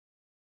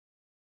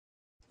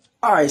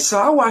Alright, so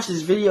I watched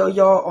this video,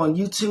 y'all, on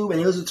YouTube, and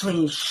it was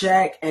between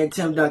Shaq and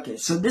Tim Duncan.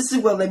 So this is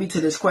what led me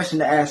to this question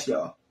to ask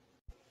y'all.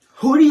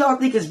 Who do y'all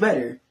think is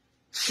better,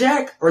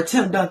 Shaq or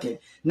Tim Duncan?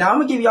 Now, I'm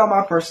going to give y'all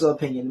my personal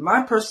opinion.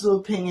 My personal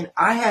opinion,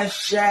 I have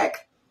Shaq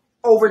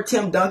over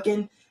Tim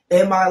Duncan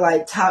in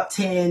my, top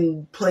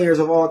 10 players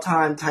of all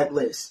time type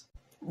list.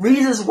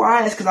 Reasons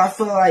why is because I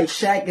feel like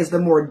Shaq is the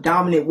more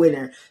dominant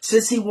winner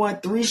since he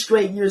won 3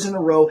 straight years in a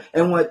row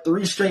and won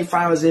 3 straight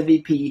Finals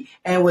MVP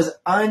and was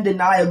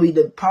undeniably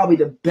probably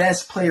the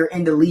best player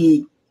in the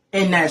league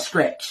in that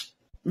stretch.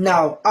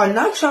 Now, I'm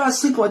not trying to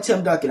sleep on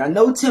Tim Duncan. I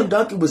know Tim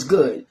Duncan was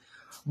good,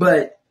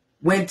 but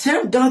when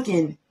Tim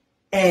Duncan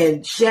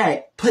and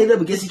Shaq played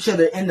up against each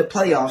other in the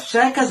playoffs,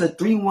 Shaq has a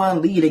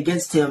 3-1 lead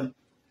against him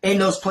in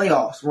those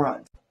playoffs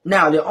runs.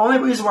 Now, the only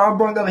reason why I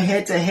brought up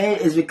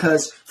head-to-head is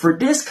because, for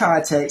this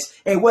context,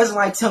 it wasn't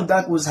like Tim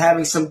Duncan was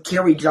having some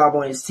carry job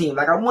on his team.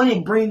 I wanted to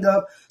bring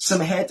up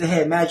some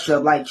head-to-head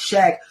matchup, like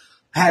Shaq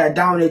had a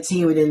dominant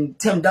team, and then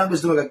Tim Duncan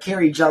was doing a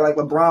carry job like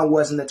LeBron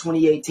was in the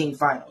 2018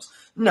 Finals.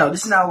 No,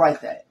 this is not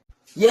like that.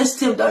 Yes,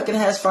 Tim Duncan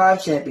has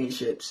 5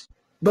 championships,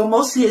 but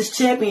most of his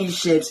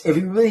championships, if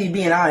you're really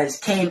being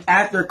honest, came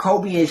after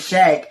Kobe and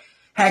Shaq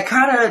had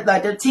kind of,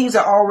 their teams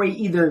are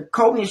already either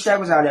Kobe and Shaq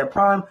was out of their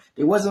prime,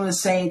 they wasn't on the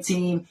same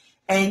team,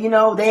 and,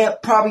 they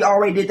probably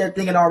already did their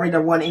thing and already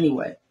won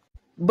anyway.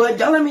 But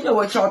y'all let me know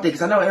what y'all think,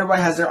 because I know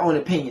everybody has their own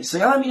opinion. So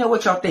y'all let me know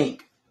what y'all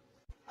think.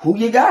 Who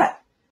you got?